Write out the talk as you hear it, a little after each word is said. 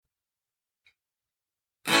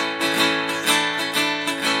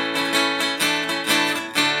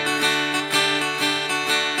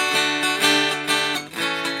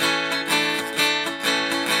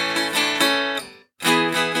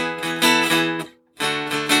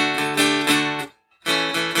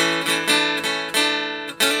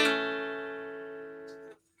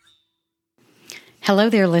Hello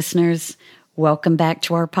there, listeners. Welcome back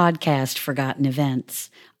to our podcast, Forgotten Events.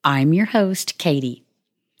 I'm your host, Katie.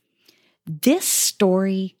 This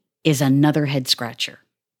story is another head scratcher.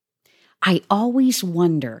 I always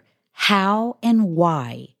wonder how and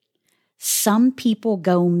why some people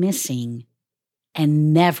go missing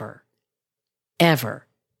and never, ever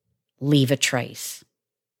leave a trace,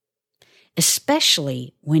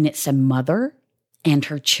 especially when it's a mother and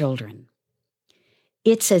her children.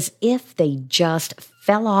 It's as if they just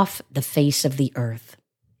fell off the face of the earth.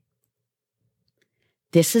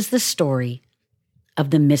 This is the story of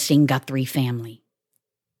the missing Guthrie family.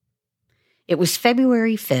 It was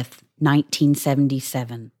February 5th,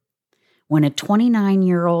 1977, when a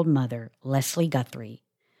 29-year-old mother, Leslie Guthrie,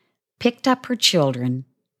 picked up her children,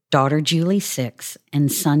 daughter Julie 6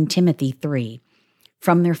 and son Timothy 3,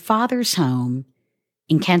 from their father's home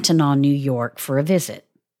in Cantonaw, New York, for a visit.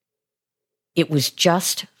 It was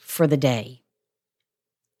just for the day.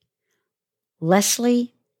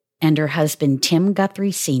 Leslie and her husband, Tim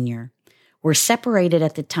Guthrie Sr., were separated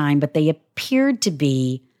at the time, but they appeared to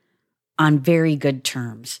be on very good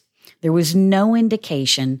terms. There was no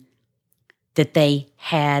indication that they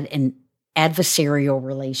had an adversarial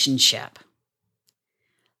relationship.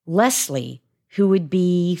 Leslie, who would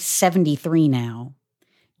be 73 now,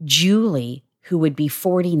 Julie, who would be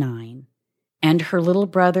 49, and her little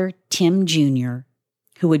brother, Tim Jr.,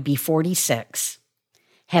 who would be 46,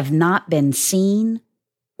 have not been seen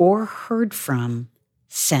or heard from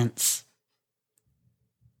since.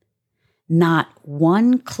 Not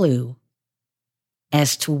one clue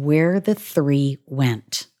as to where the three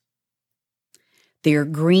went. Their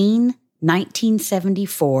green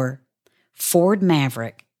 1974 Ford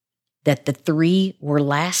Maverick that the three were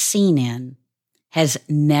last seen in has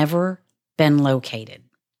never been located.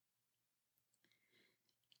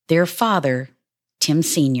 Their father, Tim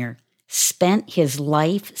Sr., spent his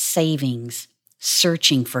life savings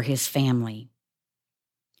searching for his family.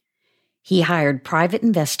 He hired private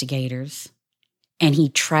investigators, and he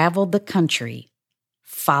traveled the country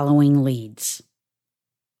following leads.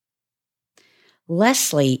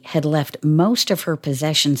 Leslie had left most of her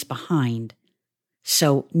possessions behind,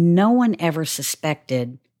 so no one ever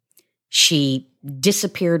suspected she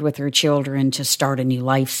disappeared with her children to start a new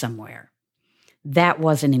life somewhere. That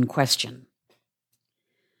wasn't in question.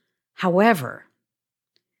 However,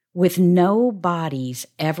 with no bodies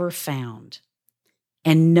ever found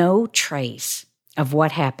and no trace of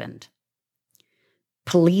what happened,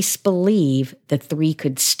 police believe the three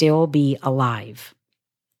could still be alive.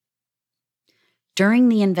 During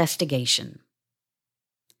the investigation,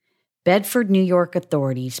 Bedford, New York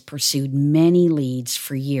authorities pursued many leads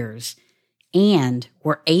for years and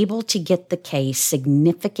were able to get the case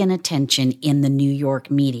significant attention in the New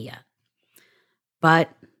York media, but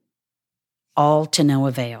all to no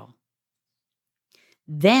avail.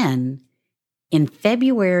 Then, in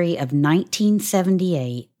February of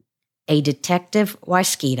 1978, a Detective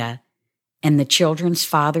Waiskita and the children's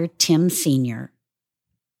father, Tim Sr.,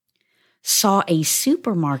 saw a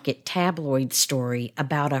supermarket tabloid story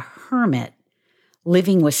about a hermit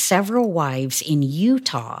living with several wives in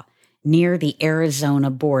Utah near the Arizona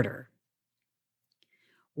border.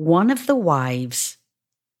 One of the wives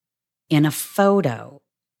in a photo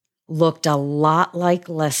looked a lot like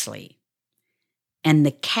Leslie, and the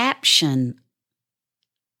caption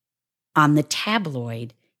on the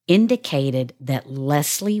tabloid indicated that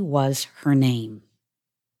Leslie was her name.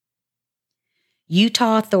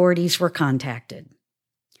 Utah authorities were contacted.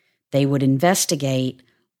 They would investigate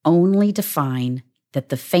only to find that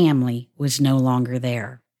the family was no longer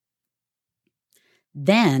there.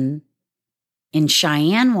 Then, in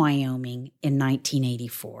Cheyenne, Wyoming in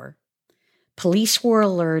 1984, police were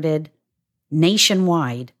alerted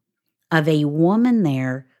nationwide of a woman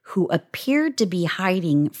there who appeared to be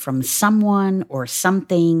hiding from someone or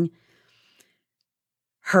something.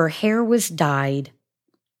 Her hair was dyed.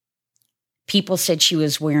 People said she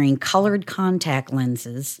was wearing colored contact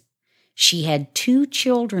lenses. She had 2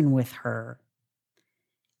 children with her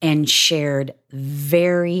and shared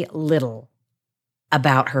very little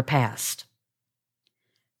about her past.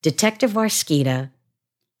 Detective Waiskita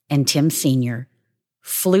and Tim Sr.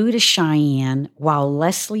 flew to Cheyenne while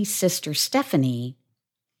Leslie's sister Stephanie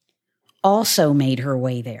also made her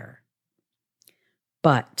way there.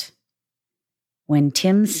 But when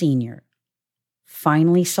Tim Sr.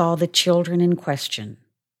 finally saw the children in question,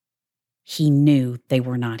 he knew they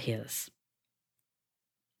were not his.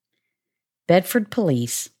 Bedford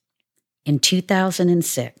police in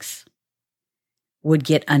 2006 would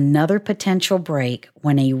get another potential break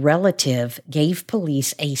when a relative gave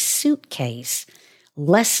police a suitcase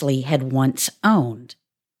Leslie had once owned.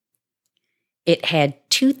 It had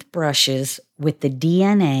toothbrushes with the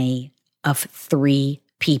DNA of 3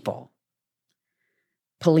 people.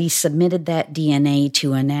 Police submitted that DNA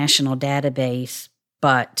to a national database,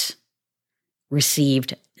 but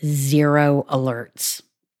received 0 alerts.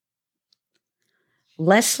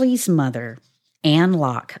 Leslie's mother, Ann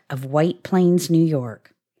Locke of White Plains, New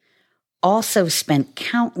York, also spent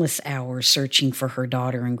countless hours searching for her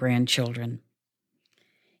daughter and grandchildren.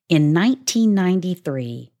 In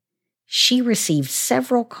 1993, she received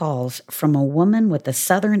several calls from a woman with a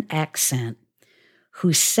Southern accent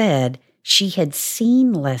who said she had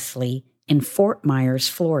seen Leslie in Fort Myers,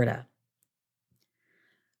 Florida.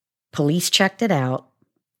 Police checked it out,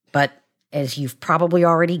 but as you've probably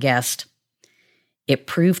already guessed, it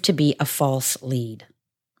proved to be a false lead.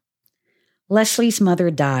 Leslie's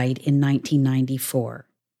mother died in 1994,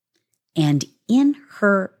 and in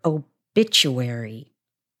her obituary,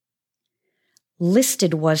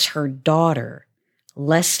 listed was her daughter,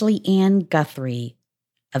 Leslie Ann Guthrie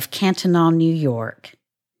of Cantonon, New York,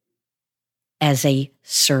 as a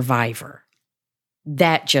survivor.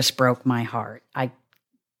 That just broke my heart. I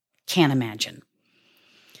can't imagine.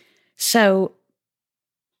 So,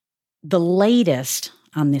 the latest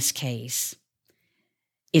on this case,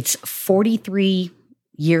 it's 43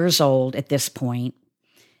 years old at this point,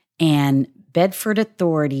 and Bedford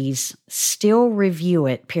authorities still review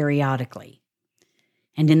it periodically.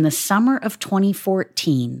 And in the summer of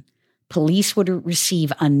 2014, police would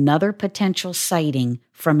receive another potential sighting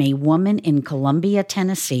from a woman in Columbia,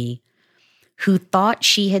 Tennessee, who thought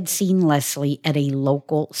she had seen Leslie at a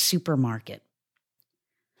local supermarket.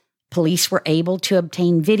 Police were able to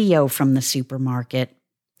obtain video from the supermarket,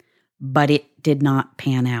 but it did not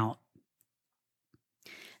pan out.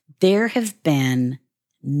 There have been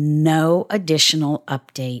no additional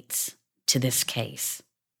updates to this case.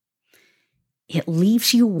 It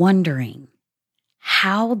leaves you wondering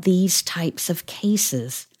how these types of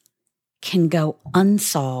cases can go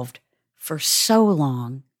unsolved for so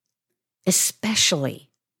long, especially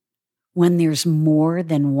when there's more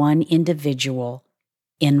than one individual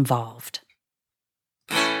involved.